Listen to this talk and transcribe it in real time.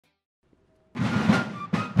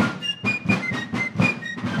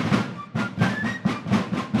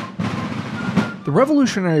The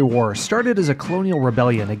Revolutionary War started as a colonial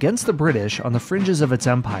rebellion against the British on the fringes of its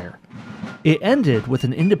empire. It ended with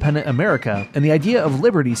an independent America and the idea of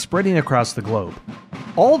liberty spreading across the globe.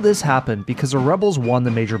 All this happened because the rebels won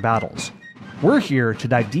the major battles. We're here to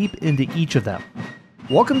dive deep into each of them.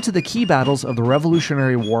 Welcome to the Key Battles of the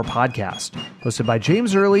Revolutionary War podcast, hosted by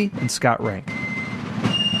James Early and Scott Rank.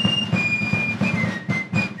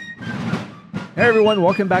 Hey everyone,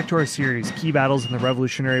 welcome back to our series, Key Battles in the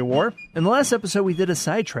Revolutionary War. In the last episode, we did a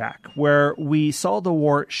sidetrack where we saw the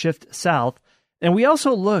war shift south, and we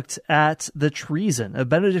also looked at the treason of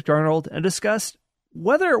Benedict Arnold and discussed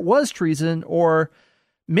whether it was treason or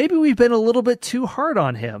maybe we've been a little bit too hard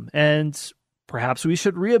on him, and perhaps we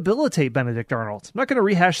should rehabilitate Benedict Arnold. I'm not going to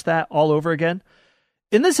rehash that all over again.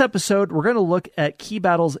 In this episode, we're going to look at Key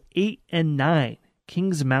Battles 8 and 9,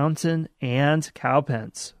 Kings Mountain and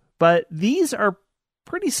Cowpens. But these are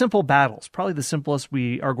pretty simple battles, probably the simplest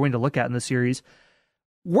we are going to look at in the series.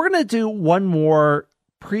 We're going to do one more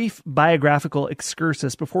brief biographical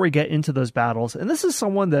excursus before we get into those battles. And this is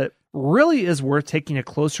someone that really is worth taking a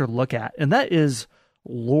closer look at, and that is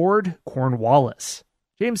Lord Cornwallis.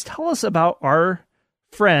 James, tell us about our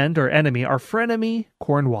friend or enemy, our frenemy,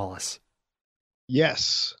 Cornwallis.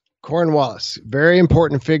 Yes, Cornwallis, very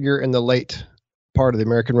important figure in the late part of the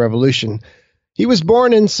American Revolution. He was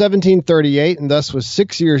born in 1738 and thus was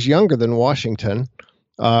 6 years younger than Washington.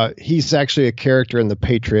 He's actually a character in The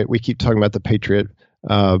Patriot. We keep talking about The Patriot,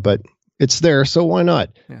 but it's there, so why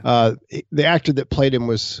not? Yeah. The actor that played him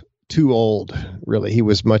was too old, really. He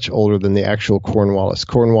was much older than the actual Cornwallis.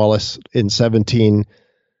 Cornwallis in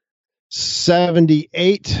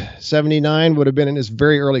 1778, 79 would have been in his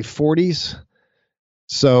very early 40s.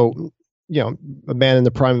 So, a man in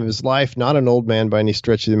the prime of his life, not an old man by any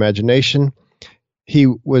stretch of the imagination. He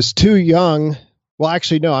was too young. Well,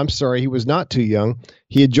 actually, no, I'm sorry. He was not too young.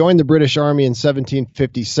 He had joined the British Army in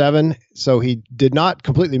 1757, so he did not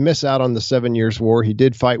completely miss out on the 7 Years' War. He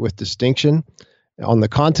did fight with distinction on the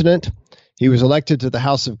continent. He was elected to the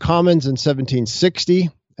House of Commons in 1760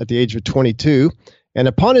 at the age of 22. And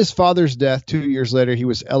upon his father's death, 2 years later, he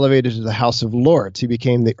was elevated to the House of Lords. He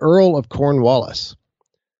became the Earl of Cornwallis.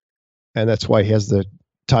 And that's why he has the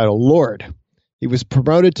title Lord. He was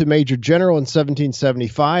promoted to Major General in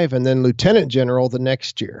 1775 and then Lieutenant General the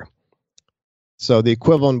next year. So the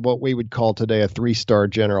equivalent of what we would call today a three-star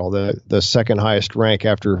general, the second highest rank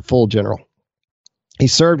after full general. He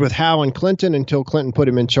served with Howe and Clinton until Clinton put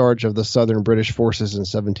him in charge of the Southern British forces in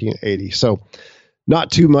 1780. So not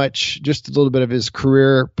too much, just a little bit of his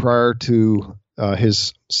career prior to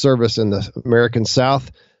his service in the American South.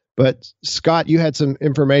 But Scott, you had some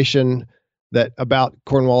information about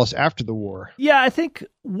Cornwallis after the war. Yeah, I think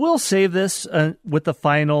we'll save this with the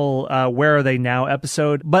final Where Are They Now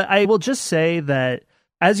episode. But I will just say that,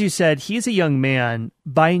 as you said, he's a young man.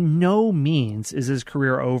 By no means is his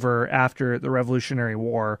career over after the Revolutionary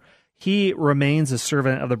War. He remains a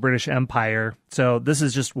servant of the British Empire. So this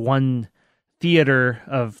is just one theater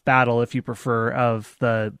of battle, if you prefer, of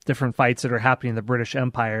the different fights that are happening in the British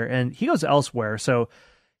Empire. And he goes elsewhere. So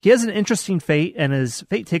he has an interesting fate, and his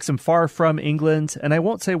fate takes him far from England, and I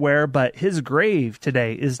won't say where, but his grave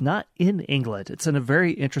today is not in England. It's in a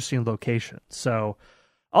very interesting location. So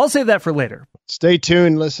I'll save that for later. Stay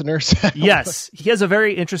tuned, listeners. Yes, he has a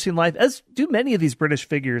very interesting life, as do many of these British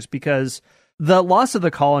figures, because the loss of the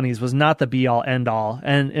colonies was not the be-all, end-all.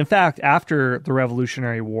 And in fact, after the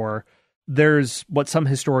Revolutionary War, there's what some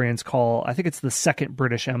historians call, I think it's the Second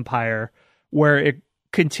British Empire, where it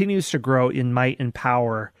continues to grow in might and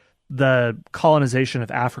power. The colonization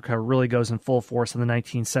of Africa really goes in full force in the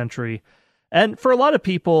 19th century. And for a lot of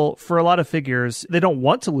people, for a lot of figures, they don't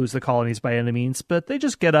want to lose the colonies by any means, but they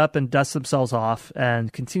just get up and dust themselves off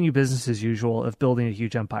and continue business as usual of building a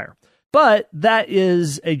huge empire. But that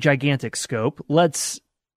is a gigantic scope. Let's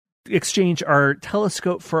exchange our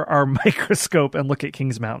telescope for our microscope and look at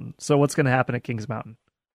Kings Mountain. So what's going to happen at Kings Mountain?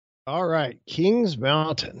 All right, Kings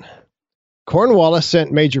Mountain. Cornwallis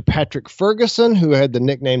sent Major Patrick Ferguson, who had the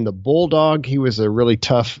nickname the Bulldog. He was a really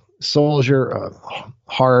tough soldier, a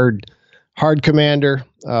hard commander,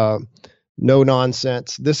 no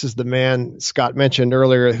nonsense. This is the man Scott mentioned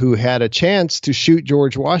earlier who had a chance to shoot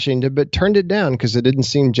George Washington, but turned it down because it didn't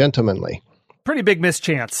seem gentlemanly. Pretty big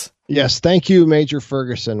mischance. Yes, thank you, Major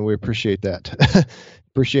Ferguson. We appreciate that.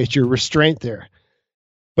 Appreciate your restraint there.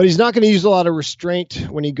 But he's not going to use a lot of restraint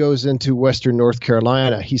when he goes into western North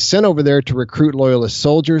Carolina. He's sent over there to recruit Loyalist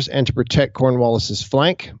soldiers and to protect Cornwallis's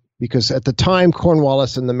flank, because at the time,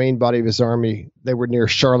 Cornwallis and the main body of his army, they were near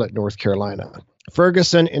Charlotte, North Carolina.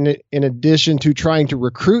 Ferguson, in addition to trying to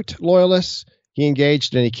recruit Loyalists, he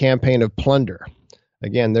engaged in a campaign of plunder.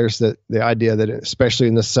 Again, there's the idea that especially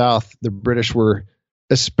in the South, the British were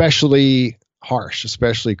especially harsh,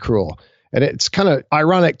 especially cruel. And it's kind of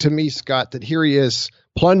ironic to me, Scott, that here he is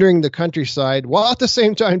plundering the countryside while at the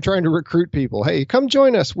same time trying to recruit people. Hey, come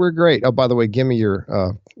join us. We're great. Oh, by the way, give me your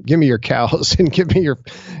cows and give me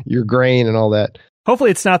your grain and all that.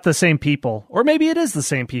 Hopefully it's not the same people, or maybe it is the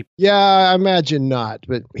same people. Yeah, I imagine not,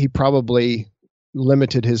 but he probably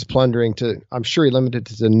limited his plundering I'm sure he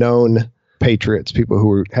limited it to known patriots, people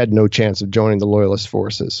who had no chance of joining the loyalist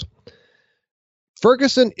forces.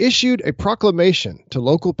 Ferguson issued a proclamation to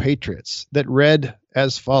local patriots that read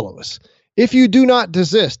as follows: "If you do not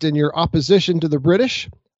desist in your opposition to the British,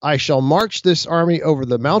 I shall march this army over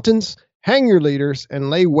the mountains, hang your leaders,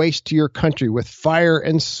 and lay waste to your country with fire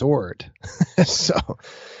and sword." So,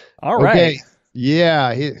 all right. Okay,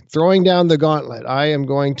 yeah, throwing down the gauntlet. I am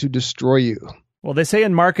going to destroy you. Well, they say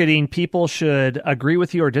in marketing, people should agree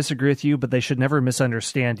with you or disagree with you, but they should never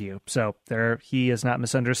misunderstand you. So he is not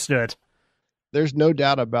misunderstood. There's no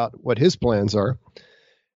doubt about what his plans are.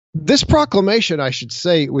 This proclamation, I should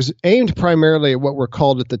say, was aimed primarily at what were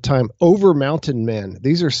called at the time over mountain men.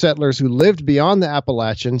 These are settlers who lived beyond the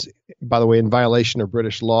Appalachians, by the way, in violation of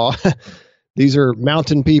British law. These are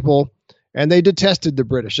mountain people, and they detested the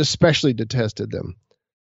British, especially detested them.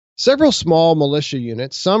 Several small militia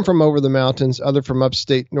units, some from over the mountains, other from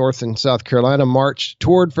upstate North and South Carolina, marched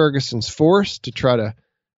toward Ferguson's force to try to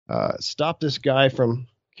stop this guy from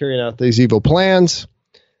carrying out these evil plans.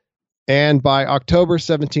 And by October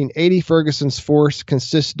 1780, Ferguson's force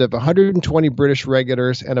consisted of 120 British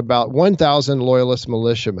regulars and about 1,000 loyalist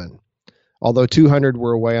militiamen, although 200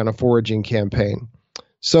 were away on a foraging campaign.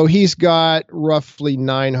 So he's got roughly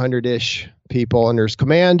 900-ish people under his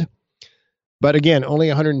command, but again, only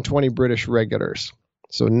 120 British regulars,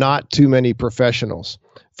 so not too many professionals.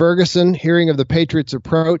 Ferguson, hearing of the Patriots'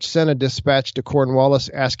 approach, sent a dispatch to Cornwallis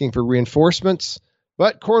asking for reinforcements,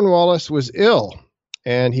 but Cornwallis was ill,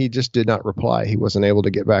 and he just did not reply. He wasn't able to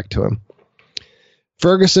get back to him.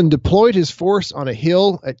 Ferguson deployed his force on a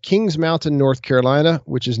hill at Kings Mountain, North Carolina,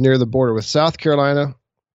 which is near the border with South Carolina.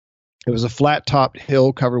 It was a flat-topped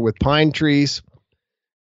hill covered with pine trees.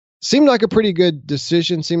 Seemed like a pretty good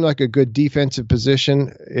decision, seemed like a good defensive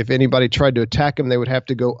position. If anybody tried to attack him, they would have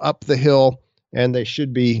to go up the hill, and they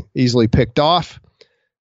should be easily picked off,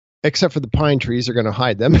 except for the pine trees are going to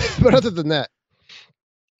hide them. But other than that,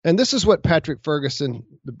 and this is what Patrick Ferguson,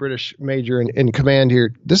 the British major in command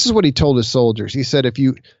here, this is what he told his soldiers. He said,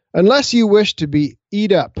 unless you wish to be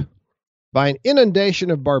eat up by an inundation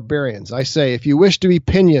of barbarians, I say, if you wish to be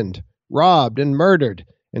pinioned, robbed, and murdered,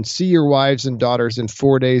 and see your wives and daughters in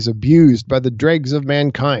 4 days abused by the dregs of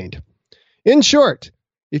mankind. In short,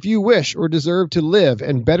 if you wish or deserve to live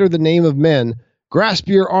and better the name of men, grasp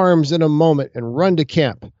your arms in a moment and run to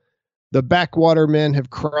camp. The backwater men have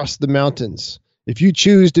crossed the mountains. If you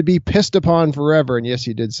choose to be pissed upon forever, and yes,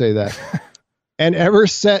 he did say that, and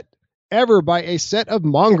ever by a set of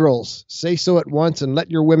mongrels, say so at once and let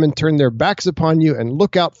your women turn their backs upon you and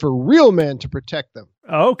look out for real men to protect them.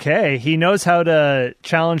 Okay, he knows how to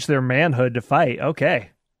challenge their manhood to fight. Okay.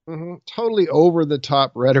 Mm-hmm. Totally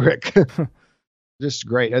over-the-top rhetoric. Just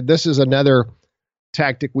great. This is another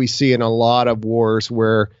tactic we see in a lot of wars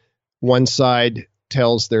where one side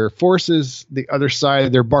tells their forces, the other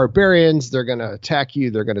side, they're barbarians, they're going to attack you,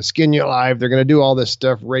 they're going to skin you alive, they're going to do all this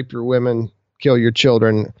stuff, rape your women, kill your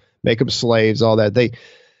children, make them slaves, all that. They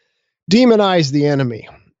demonize the enemy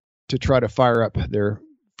to try to fire up their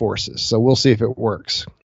forces. So we'll see if it works.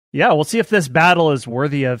 Yeah, we'll see if this battle is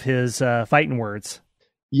worthy of his fighting words.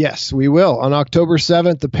 Yes, we will. On October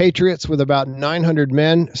 7th, the Patriots, with about 900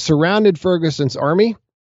 men, surrounded Ferguson's army.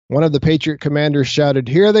 One of the Patriot commanders shouted,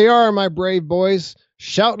 "Here they are, my brave boys.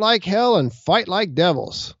 Shout like hell and fight like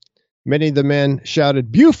devils." Many of the men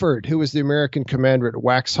shouted, "Buford," who was the American commander at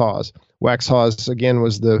Waxhaws. Waxhaws, again,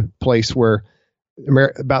 was the place where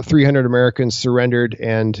about 300 Americans surrendered,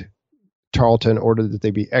 and Tarleton ordered that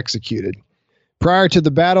they be executed. Prior to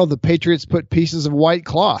the battle, the Patriots put pieces of white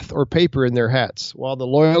cloth or paper in their hats, while the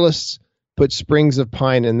Loyalists put sprigs of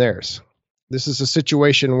pine in theirs. This is a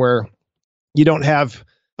situation where you don't have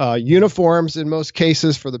uniforms in most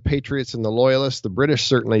cases for the Patriots and the Loyalists. The British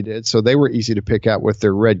certainly did, so they were easy to pick out with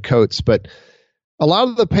their red coats. But a lot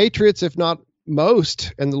of the Patriots, if not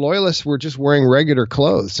most, and the Loyalists were just wearing regular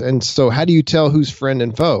clothes. And so how do you tell who's friend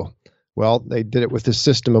and foe? Well, they did it with this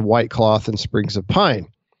system of white cloth and sprigs of pine.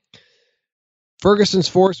 Ferguson's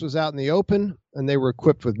force was out in the open, and they were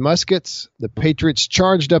equipped with muskets. The Patriots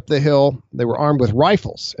charged up the hill. They were armed with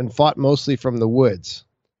rifles and fought mostly from the woods.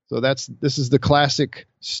 So this is the classic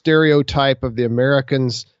stereotype of the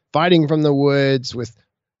Americans fighting from the woods with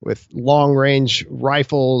with long-range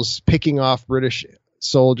rifles, picking off British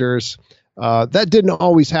soldiers. That didn't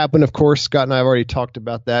always happen, of course. Scott and I have already talked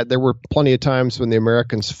about that. There were plenty of times when the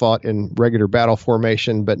Americans fought in regular battle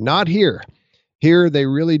formation, but not here. Here, they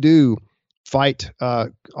really do fight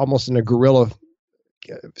almost in a guerrilla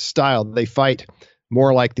style. They fight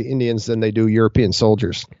more like the Indians than they do European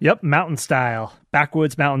soldiers. Yep, mountain style.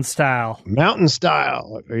 Backwoods mountain style. Mountain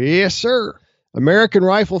style. Yes, sir. American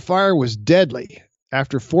rifle fire was deadly.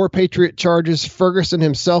 After 4 Patriot charges, Ferguson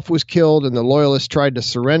himself was killed and the Loyalists tried to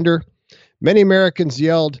surrender. Many Americans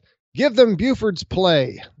yelled, "Give them Buford's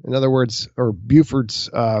play." In other words, or Buford's,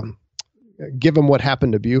 give them what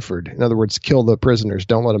happened to Buford. In other words, kill the prisoners.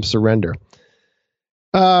 Don't let them surrender.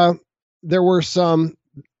 There were some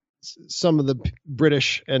of the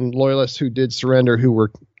British and Loyalists who did surrender who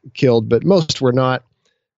were killed, but most were not.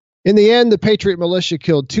 In the end, the Patriot militia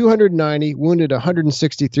killed 290, wounded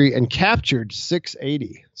 163, and captured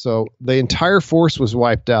 680. So the entire force was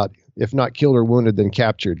wiped out, if not killed or wounded, then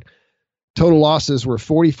captured. Total losses were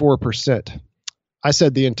 44%. I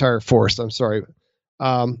said the entire force. I'm sorry.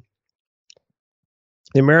 The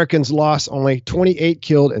Americans lost only 28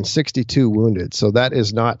 killed and 62 wounded. So that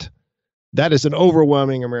is an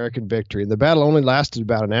overwhelming American victory. The battle only lasted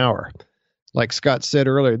about an hour. Like Scott said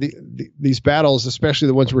earlier, these battles, especially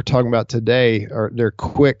the ones we're talking about today, they're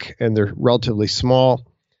quick and they're relatively small.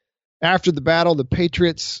 After the battle, the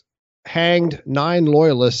Patriots hanged 9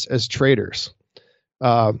 Loyalists as traitors.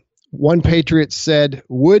 One Patriot said,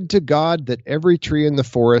 "Would to God that every tree in the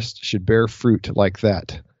forest should bear fruit like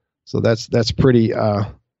that." So that's pretty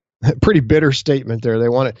bitter statement there. They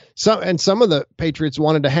wanted some of the Patriots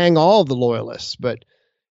wanted to hang all of the Loyalists, but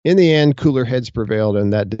in the end, cooler heads prevailed,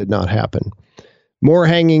 and that did not happen. More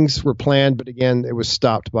hangings were planned, but again, it was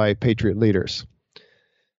stopped by Patriot leaders.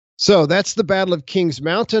 So that's the Battle of Kings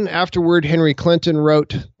Mountain. Afterward, Henry Clinton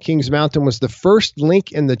wrote, "Kings Mountain was the first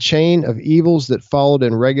link in the chain of evils that followed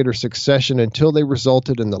in regular succession until they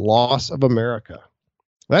resulted in the loss of America."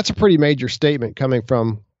 That's a pretty major statement coming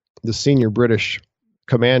from the senior British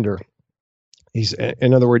commander.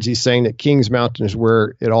 In other words, he's saying that Kings Mountain is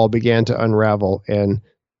where it all began to unravel and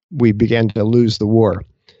we began to lose the war.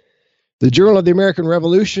 The Journal of the American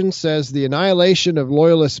Revolution says the annihilation of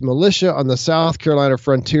Loyalist militia on the South Carolina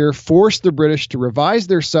frontier forced the British to revise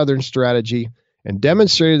their southern strategy and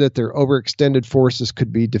demonstrated that their overextended forces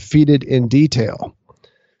could be defeated in detail.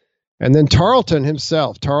 And then Tarleton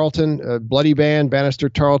himself, bloody band,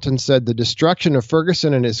 Banastre Tarleton, said the destruction of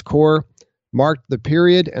Ferguson and his corps marked the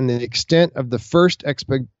period and the extent of the first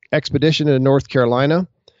expedition into North Carolina.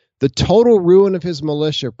 The total ruin of his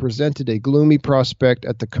militia presented a gloomy prospect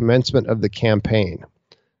at the commencement of the campaign.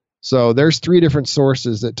 So there's 3 different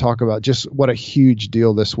sources that talk about just what a huge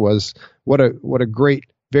deal this was. What a great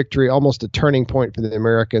victory, almost a turning point for the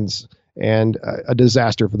Americans and a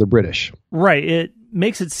disaster for the British. Right. It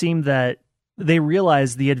makes it seem that they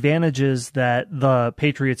realized the advantages that the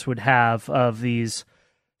Patriots would have of these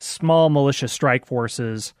small militia strike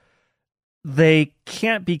forces. They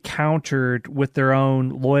can't be countered with their own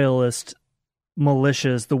Loyalist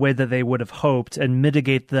militias the way that they would have hoped and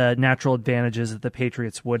mitigate the natural advantages that the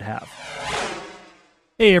Patriots would have.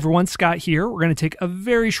 Hey everyone, Scott here. We're going to take a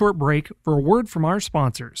very short break for a word from our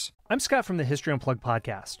sponsors. I'm Scott from the History Unplugged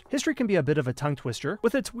podcast. History can be a bit of a tongue twister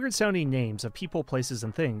with its weird-sounding names of people, places,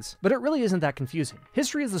 and things, but it really isn't that confusing.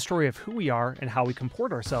 History is the story of who we are and how we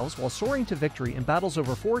comport ourselves while soaring to victory in battles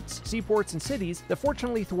over forts, seaports, and cities that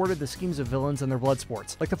fortunately thwarted the schemes of villains and their blood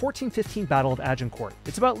sports, like the 1415 Battle of Agincourt.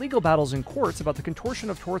 It's about legal battles in courts, about the contortion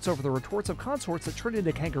of torts over the retorts of consorts that turned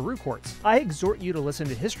into kangaroo courts. I exhort you to listen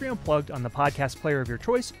to History Unplugged on the podcast player of your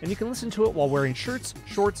choice, and you can listen to it while wearing shirts,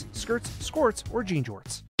 shorts, skirts, skorts, or jean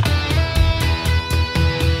jorts.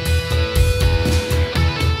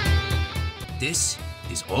 This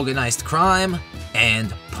is organized crime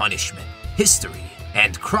and punishment. History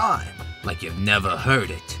and crime like you've never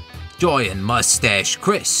heard it. Join Mustache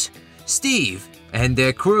Chris, Steve, and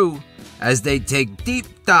their crew as they take deep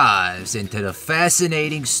dives into the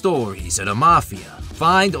fascinating stories of the mafia.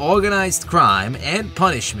 Find organized crime and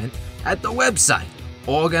punishment at the website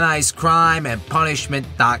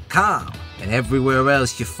organizedcrimeandpunishment.com and everywhere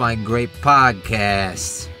else you find great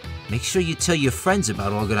podcasts. Make sure you tell your friends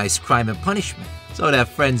about organized crime and punishment so that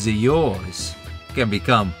friends of yours can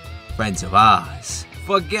become friends of ours.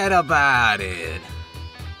 Forget about it.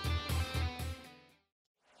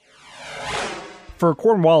 For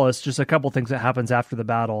Cornwallis, just a couple things that happens after the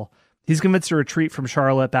battle. He's convinced to retreat from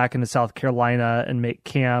Charlotte back into South Carolina and make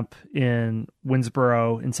camp in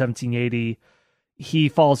Winnsboro in 1780. He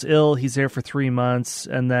falls ill. He's there for 3 months,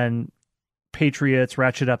 and then Patriots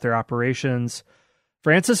ratchet up their operations.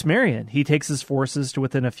 Francis Marion, he takes his forces to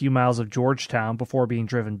within a few miles of Georgetown before being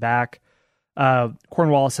driven back.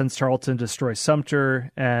 Cornwallis sends Tarleton to destroy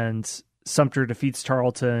Sumter, and Sumter defeats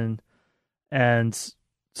Tarleton. And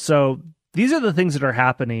so these are the things that are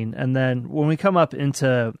happening. And then when we come up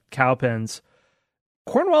into Cowpens,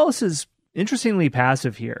 Cornwallis is interestingly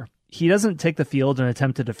passive here. He doesn't take the field and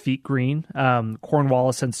attempt to defeat Greene.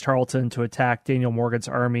 Cornwallis sends Tarleton to attack Daniel Morgan's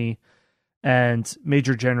army and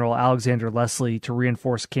Major General Alexander Leslie to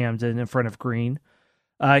reinforce Camden in front of Greene.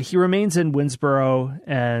 He remains in Winnsboro,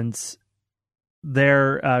 and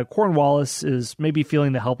there Cornwallis is maybe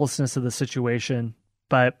feeling the helplessness of the situation.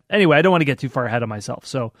 But anyway, I don't want to get too far ahead of myself.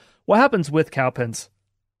 So what happens with Cowpens?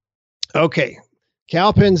 Okay.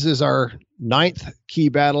 Cowpens is our 9th key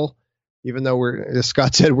battle. Even though as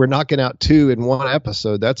Scott said, we're knocking out 2 in one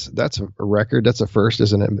episode. That's a record. That's a first,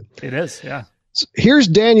 isn't it? It is, yeah. So here's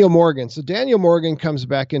Daniel Morgan. So Daniel Morgan comes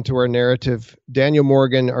back into our narrative. Daniel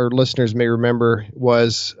Morgan, our listeners may remember,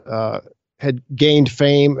 had gained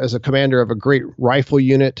fame as a commander of a great rifle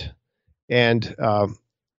unit, and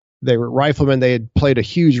they were riflemen. They had played a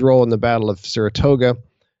huge role in the Battle of Saratoga,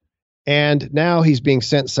 and now he's being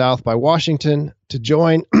sent south by Washington to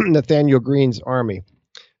join Nathanael Greene's army.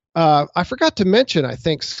 I forgot to mention, I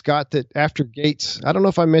think, Scott, that after Gates, I don't know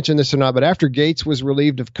if I mentioned this or not, but after Gates was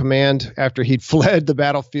relieved of command after he'd fled the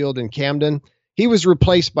battlefield in Camden, he was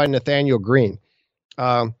replaced by Nathanael Greene.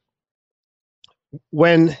 Let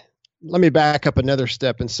me back up another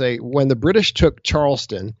step and say, when the British took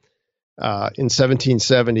Charleston in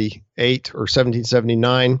 1778 or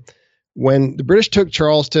 1779, when the British took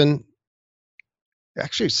Charleston,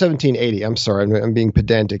 actually 1780, I'm sorry, I'm being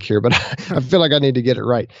pedantic here, but I feel like I need to get it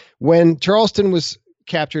right. When Charleston was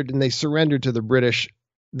captured and they surrendered to the British,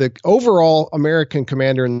 the overall American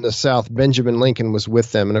commander in the South, Benjamin Lincoln, was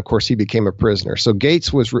with them. And of course, he became a prisoner. So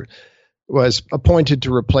Gates was appointed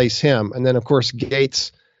to replace him. And then, of course,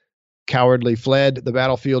 Gates cowardly fled the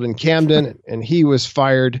battlefield in Camden, and he was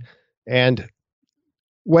fired. And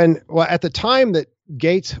at the time that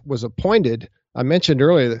Gates was appointed, I mentioned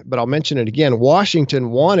earlier, but I'll mention it again, Washington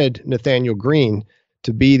wanted Nathanael Greene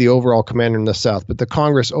to be the overall commander in the South, but the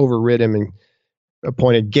Congress overrid him and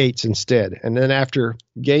appointed Gates instead. And then after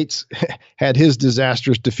Gates had his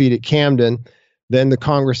disastrous defeat at Camden, then the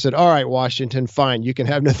Congress said, all right, Washington, fine, you can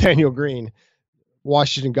have Nathanael Greene.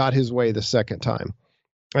 Washington got his way the second time.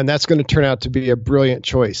 And that's going to turn out to be a brilliant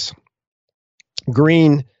choice.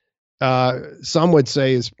 Greene, some would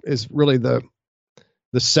say, is really the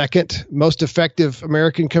second most effective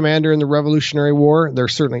American commander in the Revolutionary War. There are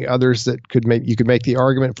certainly others that you could make the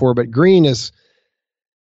argument for, but Greene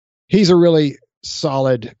he's a really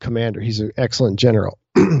solid commander. He's an excellent general.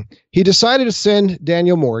 He decided to send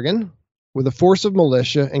Daniel Morgan with a force of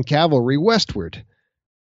militia and cavalry westward.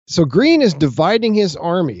 So Greene is dividing his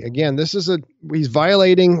army. Again, he's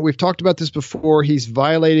violating, we've talked about this before, he's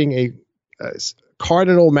violating a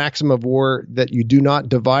cardinal maxim of war that you do not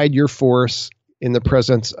divide your force in the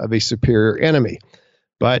presence of a superior enemy.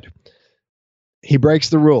 But he breaks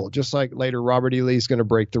the rule, just like later Robert E. Lee is going to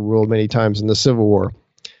break the rule many times in the Civil War.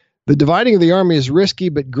 The dividing of the army is risky,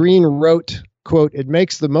 but Greene wrote, quote, "It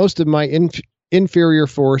makes the most of my inferior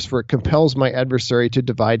force, for it compels my adversary to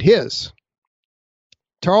divide his."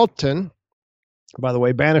 Tarleton, by the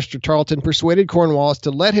way, Banastre Tarleton, persuaded Cornwallis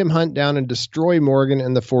to let him hunt down and destroy Morgan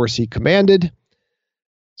and the force he commanded.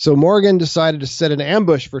 So Morgan decided to set an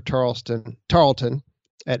ambush for Tarleton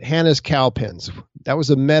at Hannah's Cowpens. That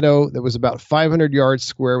was a meadow that was about 500 yards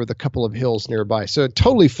square with a couple of hills nearby. So a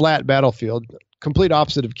totally flat battlefield, complete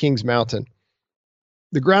opposite of Kings Mountain.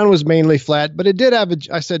 The ground was mainly flat, but it did have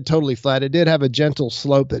I said totally flat. It did have a gentle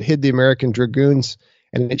slope that hid the American dragoons,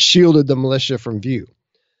 and it shielded the militia from view.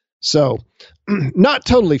 So not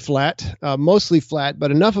totally flat, mostly flat,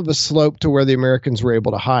 but enough of a slope to where the Americans were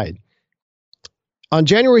able to hide. On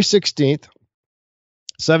January 16th,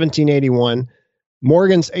 1781,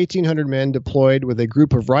 Morgan's 1,800 men deployed with a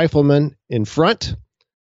group of riflemen in front.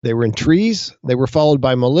 They were in trees. They were followed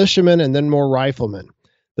by militiamen and then more riflemen.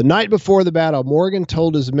 The night before the battle, Morgan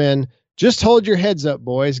told his men, "Just hold your heads up,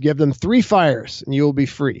 boys. Give them 3 fires, and you will be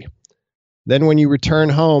free. Then when you return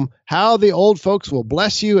home, how the old folks will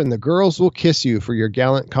bless you and the girls will kiss you for your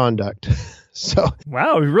gallant conduct." So,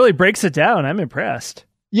 wow, he really breaks it down. I'm impressed.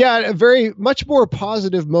 Yeah, a very much more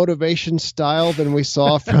positive motivation style than we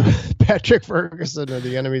saw from Patrick Ferguson, or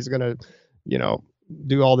the enemy's going to,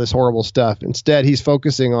 do all this horrible stuff. Instead, he's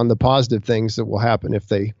focusing on the positive things that will happen if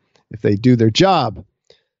they do their job.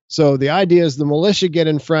 So the idea is the militia get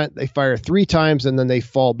in front, they fire 3 times, and then they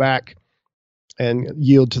fall back and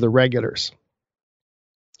yield to the regulars.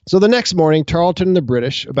 So the next morning, Tarleton and the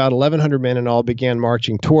British, about 1,100 men in all, began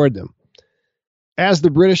marching toward them. As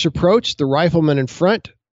the British approached, the riflemen in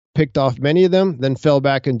front picked off many of them, then fell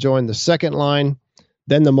back and joined the second line.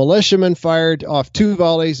 Then the militiamen fired off 2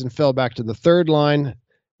 volleys and fell back to the third line,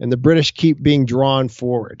 and the British keep being drawn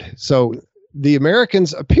forward. So the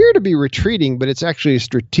Americans appear to be retreating, but it's actually a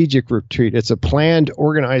strategic retreat. It's a planned,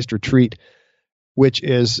 organized retreat, which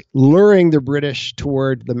is luring the British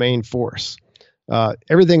toward the main force.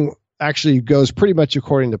 Everything actually goes pretty much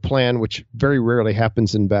according to plan, which very rarely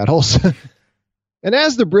happens in battles. And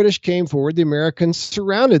as the British came forward, the Americans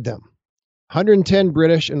surrounded them. 110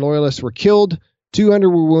 British and loyalists were killed, 200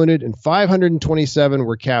 were wounded, and 527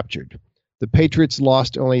 were captured. The Patriots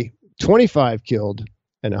lost only 25 killed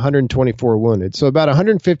and 124 wounded. So about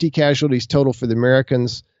 150 casualties total for the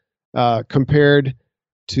Americans, compared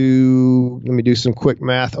to, let me do some quick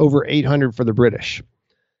math, over 800 for the British.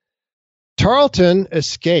 Tarleton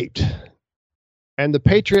escaped, and the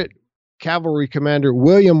Patriot cavalry commander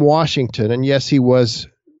William Washington, and yes, he was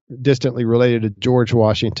distantly related to George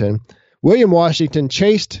Washington, William Washington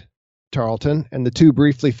chased Tarleton, and the two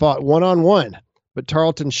briefly fought one-on-one, but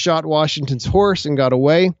Tarleton shot Washington's horse and got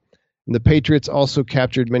away, and the Patriots also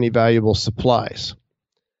captured many valuable supplies.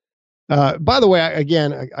 By the way,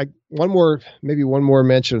 again, one more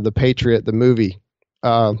mention of the Patriot, the movie.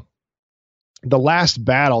 The last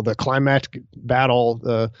battle, the climactic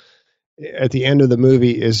battle, at the end of the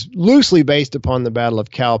movie is loosely based upon the Battle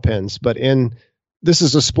of Cowpens, but this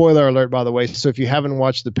is a spoiler alert, by the way. So if you haven't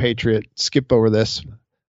watched The Patriot, skip over this.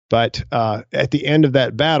 But at the end of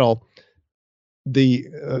that battle,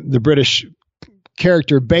 the British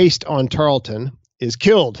character based on Tarleton is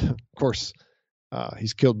killed. Of course,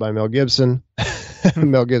 he's killed by Mel Gibson.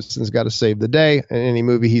 Mel Gibson's got to save the day in any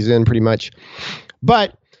movie he's in, pretty much.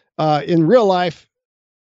 But in real life,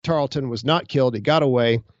 Tarleton was not killed. He got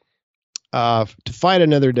away to fight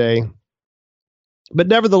another day. But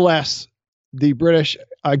nevertheless, the British,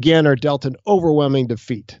 again, are dealt an overwhelming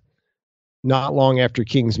defeat not long after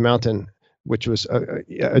Kings Mountain, which was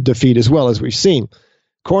a defeat as well, as we've seen.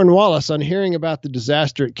 Cornwallis, on hearing about the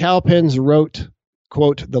disaster at Cowpens, wrote,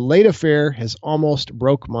 quote, "The late affair has almost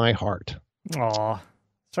broke my heart." Aw,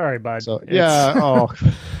 sorry, bud. So,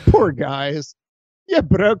 poor guys. You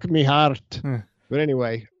broke me heart. But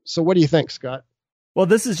anyway, so what do you think, Scott? Well,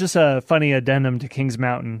 this is just a funny addendum to Kings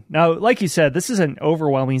Mountain. Now, like you said, this is an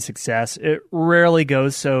overwhelming success. It rarely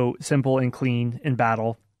goes so simple and clean in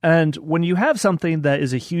battle. And when you have something that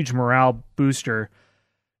is a huge morale booster,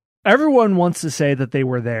 everyone wants to say that they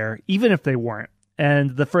were there, even if they weren't.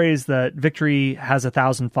 And the phrase that victory has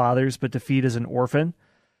 1,000 fathers, but defeat is an orphan.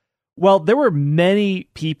 Well, there were many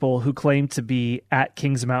people who claimed to be at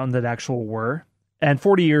Kings Mountain that actually were. And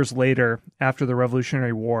 40 years later, after the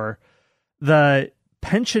Revolutionary War, the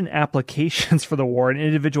pension applications for the war and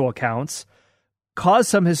individual accounts caused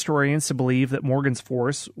some historians to believe that Morgan's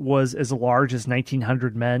force was as large as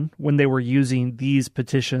 1,900 men when they were using these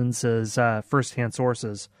petitions as first-hand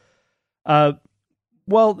sources.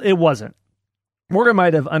 Well, it wasn't. Morgan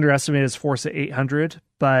might have underestimated his force at 800,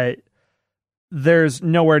 but there's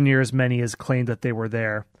nowhere near as many as claimed that they were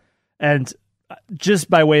there. And just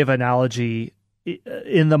by way of analogy,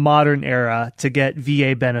 in the modern era, to get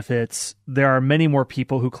VA benefits, there are many more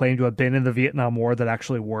people who claim to have been in the Vietnam War that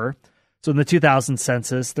actually were. So in the 2000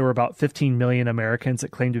 census, there were about 15 million Americans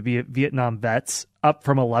that claimed to be Vietnam vets, up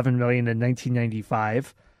from 11 million in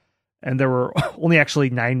 1995. And there were only actually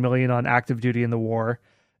 9 million on active duty in the war,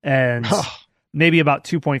 and maybe about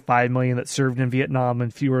 2.5 million that served in Vietnam,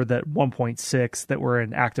 and fewer than 1.6 that were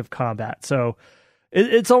in active combat. So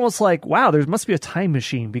it's almost like, wow, there must be a time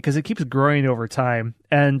machine, because it keeps growing over time.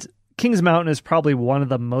 And Kings Mountain is probably one of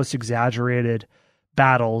the most exaggerated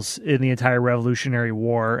battles in the entire Revolutionary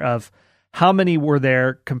War, of how many were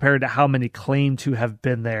there compared to how many claimed to have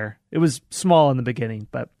been there. It was small in the beginning,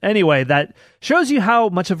 but anyway, that shows you how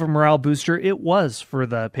much of a morale booster it was for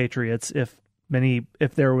the Patriots, if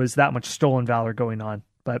there was that much stolen valor going on.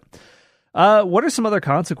 But what are some other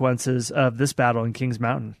consequences of this battle in Kings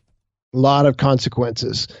Mountain? A lot of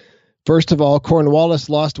consequences. First of all, Cornwallis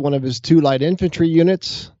lost one of his 2 light infantry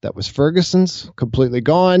units. That was Ferguson's, completely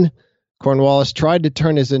gone. Cornwallis tried to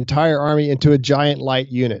turn his entire army into a giant light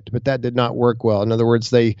unit, but that did not work well. In other words,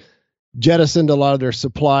 they jettisoned a lot of their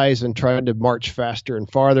supplies and tried to march faster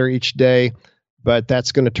and farther each day, but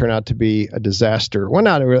that's going to turn out to be a disaster. Well,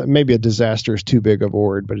 not really, maybe a disaster is too big of a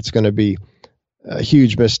word, but it's going to be a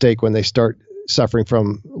huge mistake when they start suffering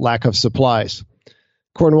from lack of supplies.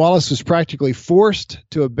 Cornwallis was practically forced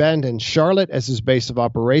to abandon Charlotte as his base of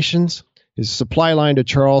operations. His supply line to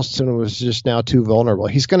Charleston was just now too vulnerable.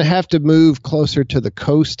 He's going to have to move closer to the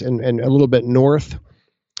coast and a little bit north.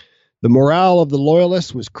 The morale of the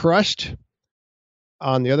Loyalists was crushed.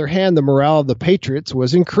 On the other hand, the morale of the Patriots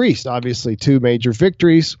was increased. Obviously, 2 major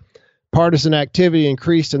victories. Partisan activity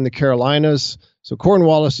increased in the Carolinas. So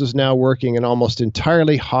Cornwallis is now working in almost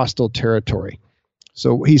entirely hostile territory.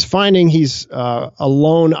 So he's finding he's a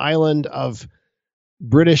lone island of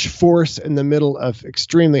British force in the middle of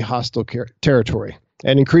extremely hostile territory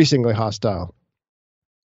and increasingly hostile.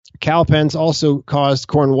 Cowpens also caused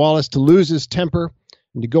Cornwallis to lose his temper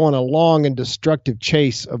and to go on a long and destructive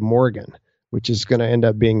chase of Morgan, which is going to end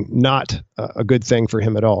up being not a good thing for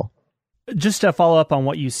him at all. Just to follow up on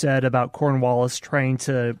what you said about Cornwallis trying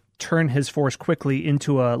to turn his force quickly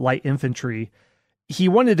into a light infantry, he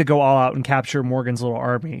wanted to go all out and capture Morgan's little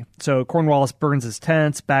army. So Cornwallis burns his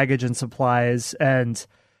tents, baggage, and supplies. And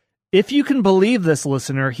if you can believe this,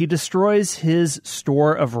 listener, he destroys his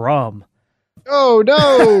store of rum. Oh,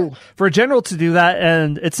 no! For a general to do that,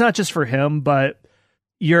 and it's not just for him, but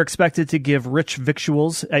you're expected to give rich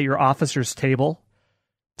victuals at your officer's table.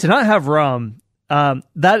 To not have rum,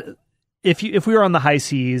 that if we were on the high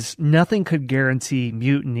seas, nothing could guarantee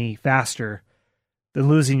mutiny faster than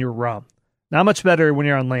losing your rum. Not much better when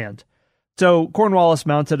you're on land. So Cornwallis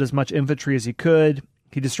mounted as much infantry as he could.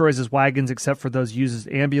 He destroys his wagons except for those used as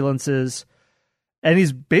ambulances. And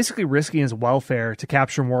he's basically risking his welfare to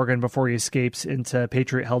capture Morgan before he escapes into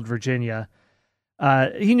Patriot-held Virginia.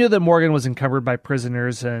 He knew that Morgan was encumbered by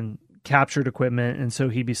prisoners and captured equipment, and so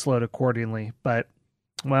he'd be slowed accordingly. But,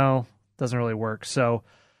 well, doesn't really work. So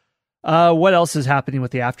what else is happening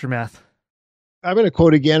with the aftermath? I'm going to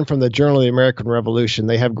quote again from the Journal of the American Revolution.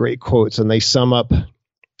 They have great quotes, and they sum up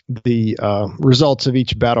the results of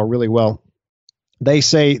each battle really well. They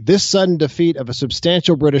say, this sudden defeat of a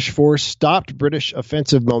substantial British force stopped British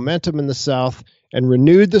offensive momentum in the South and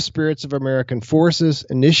renewed the spirits of American forces,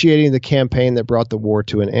 initiating the campaign that brought the war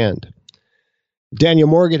to an end. Daniel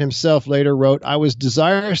Morgan himself later wrote, I was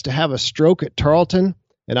desirous to have a stroke at Tarleton,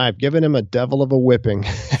 and I have given him a devil of a whipping.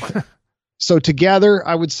 So together,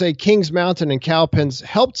 I would say Kings Mountain and Cowpens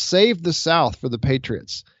helped save the South for the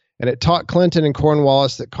Patriots. And it taught Clinton and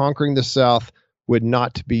Cornwallis that conquering the South would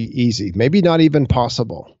not be easy, maybe not even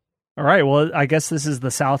possible. All right. Well, I guess this is the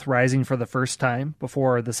South rising for the first time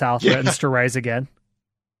before the South threatens to rise again.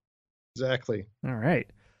 Exactly. All right.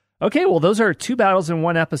 Okay. Well, those are 2 battles in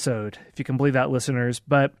one episode, if you can believe that, listeners.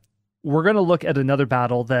 But we're going to look at another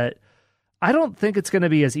battle that I don't think it's going to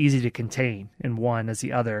be as easy to contain in one as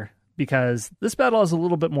the other, because this battle has a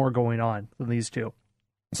little bit more going on than these 2.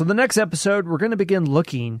 So the next episode, we're going to begin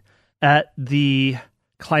looking at the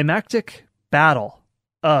climactic battle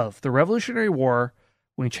of the Revolutionary War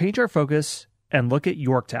when we change our focus and look at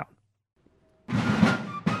Yorktown.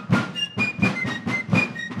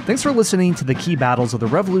 Thanks for listening to the Key Battles of the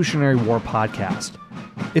Revolutionary War podcast.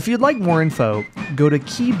 If you'd like more info, go to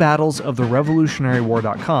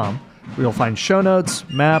keybattlesoftherevolutionarywar.com, where you'll find show notes,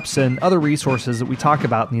 maps, and other resources that we talk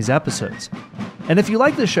about in these episodes. And if you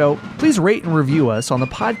like the show, please rate and review us on the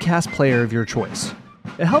podcast player of your choice.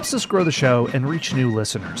 It helps us grow the show and reach new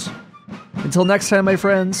listeners. Until next time, my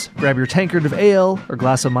friends, grab your tankard of ale or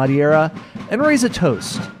glass of Madeira and raise a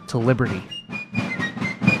toast to liberty.